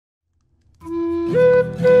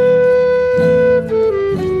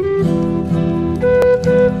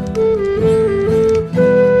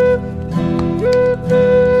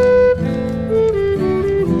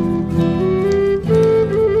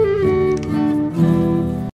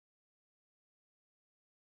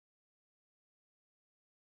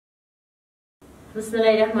بسم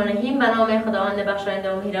الله الرحمن الرحیم. به نام خداوند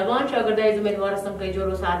بخشاینده و مهربان. شاگردای امیدوار هستم که جور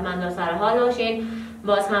و صحتمند و سر حال باشین.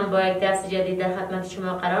 باز هم با یک درس جدید در خدمت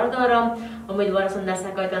شما قرار دارم. امیدوار هستم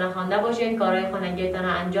درس‌هایتان خوانده باشین، کارهای خانگیتان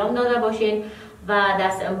انجام داده باشین. و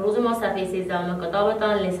درس امروز ما صفحه 13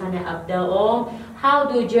 کتابتان لسان ابداع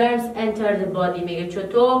How do germs enter the body میگه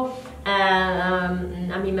چطور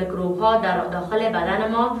امی میکروب ها در داخل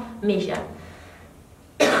بدن ما میشن.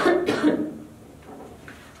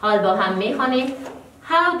 حال با هم میخوانیم.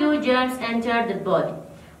 How do germs enter the body?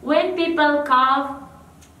 When people cough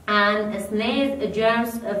and sneeze,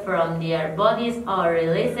 germs from their bodies are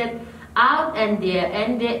released out and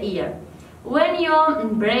the ear. When you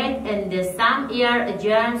breathe in the some air,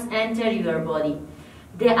 germs enter your body.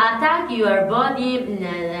 They attack your body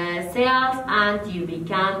cells and you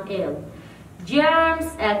become ill. Germs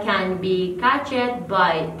can be catched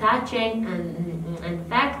by touching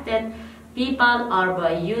infected people or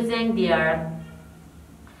by using their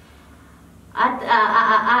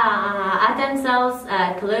utensils,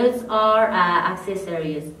 clothes or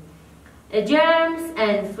accessories. Germs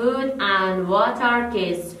in food and water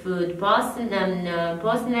cause food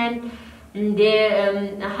poisoning. The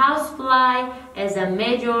housefly is a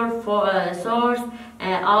major source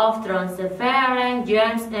of transferring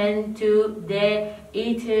germs into the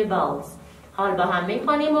eatables. حال با هم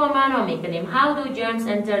میخوانیم و معنا میکنیم. How do germs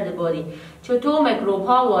enter the body? چطور میکروب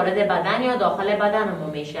ها وارد بدن یا داخل بدن ما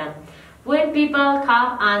میشن؟ When people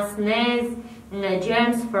cough and sneeze,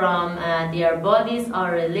 germs from their bodies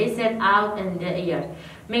are released out in the air.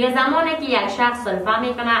 میگه زمانی که یک شخص سلفه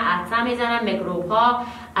میکنه، عطسه میزنه، میکروب ها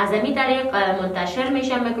از این طریق منتشر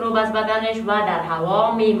میشه میکروب از بدنش و در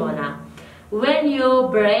هوا میمونه. When you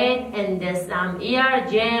breathe in the some air,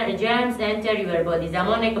 germs enter your body.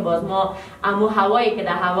 زمانی که باز ما امو هوایی که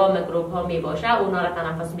در هوا میکروب ها میباشه اونا را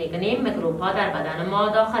تنفس میکنیم، میکروب ها در بدن ما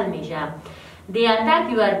داخل میشه. They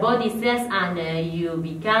attack your body cells and you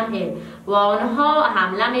become ill. و آنها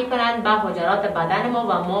حمله میکنند به حجرات بدن ما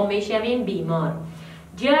و ما میشویم بیمار.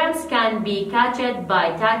 Germs can be catched by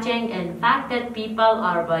touching infected people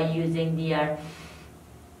or by using their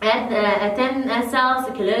utensils,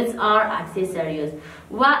 clothes or accessories.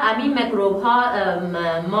 و همین میکروب ها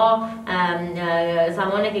ما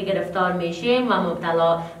زمانی که گرفتار میشیم و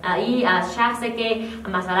مبتلا ای از شخصی که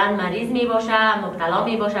مثلا مریض می باشه، مبتلا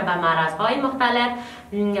می باشه به مرض های مختلف،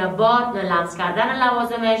 با لمس کردن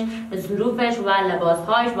لوازمش، ظروفش و لباس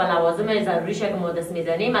هایش و لوازم ضروریش که ما دست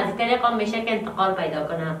میزنیم از این طریق میشه که انتقال پیدا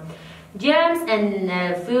کنه. Germs in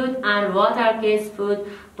food and water cause food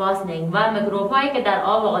poisoning. و میکروب هایی که در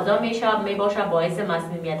آب و غذا می باشه باعث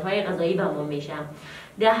مسمومیت های غذایی به ما میشه.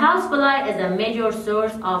 The housefly is a major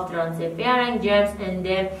source of transferring germs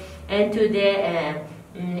into the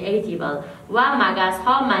eatable. و مگس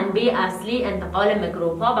ها منبع اصلی انتقال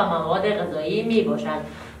میکروب ها به مواد غذایی می باشند.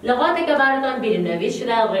 لغاتی که براتون بیرون‌نویس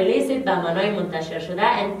شده، released به معنای منتشر شده،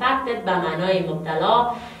 infected به معنای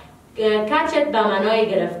مبتلا، کچت به معنای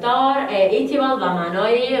گرفتار، ایتیبل به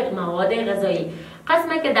معنای مواد غذایی.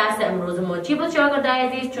 قسمه که درس امروز ما چی بود شاگردای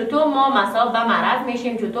عزیز؟ چطور ما مصاب به مرض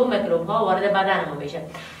میشیم، چطور میکروب ها وارد بدن ما میشه.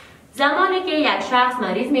 زمانی که یک شخص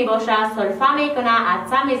مریض می باشه، سلفه میکنه،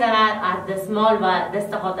 عطسه میزنه، از دستمال و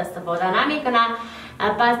دستخوات استفاده نمیکنه،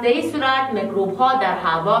 پس در این صورت میکروب ها در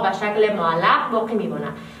هوا به شکل معلق باقی میمونه.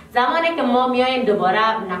 زمانی که ما میایم دوباره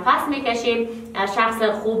نفس میکشیم، شخص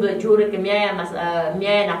خوب جوری که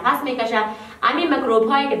میای نفس میکشه، همین میکروب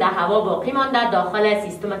هایی که در هوا باقی مانده داخل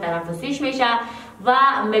سیستم تنفسیش میشه و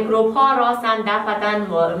میکروب ها راسن دفعتاً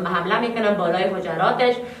حمله میکنن بالای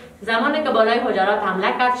حجراتش. زمانی که بالای حجرات حمله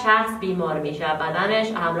کرد شخص بیمار میشه،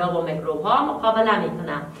 بدنش همراه با میکروب ها مقابله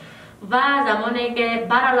میکنه. و زمانی که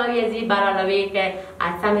برعلاوه که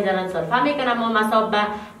عطسه میزنن، سلفه میکنن، ما مصاب به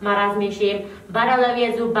مرض میشیم.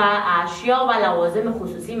 برعلاوه از او به اشیا و لوازم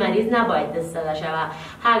خصوصی مریض نباید دست داده شود.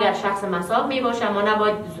 اگر شخص مصاب میباشه ما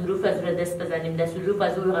نباید ظروف از رو دست بزنیم، در ظروف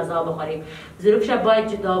از او غذا بخوریم، ظروفش باید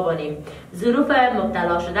جدا بانیم. ظروف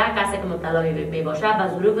مبتلا شده کسی که مبتلا میباشه به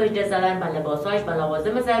ظروفش دست زدن، به لباساش، به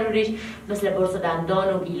لوازم ضروریش مثل برس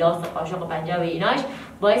دندان و گیلاس و قاشق و پنجه و ایناش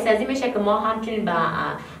باعث از این میشه که ما همچنین به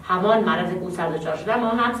همان مرض که او سردوچار شده ما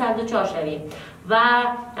هم سردوچار شویم. و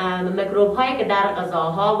میکروب هایی که در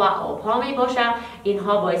غذاها و آبها می باشه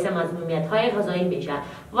اینها باعث مسمومیت های غذایی میشه.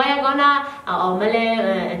 و یگانه عامل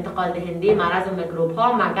انتقال دهنده مرض و میکروب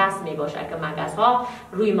ها مگس می باشه که مگس ها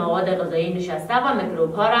روی مواد غذایی نشسته و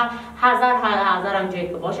میکروب ها را هزار هم جایی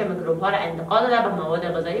که باشه میکروب ها را انتقال داده به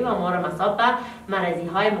مواد غذایی و ما را مصاب به مرضی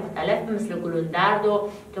های مختلف مثل گلوندرد و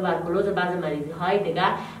توبرکولوز و بعضی مرضی های دیگه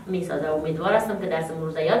میسازه. امیدوار هستم که درس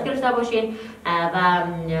امروز یاد گرفته باشین و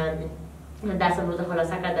درس امروز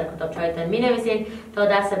خلاصه کرد در کتابچه‌هایتان می‌نویسید. تا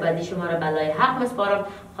درس بعدی شما را بلای حق می‌سپارم.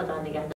 خدا نگهدار.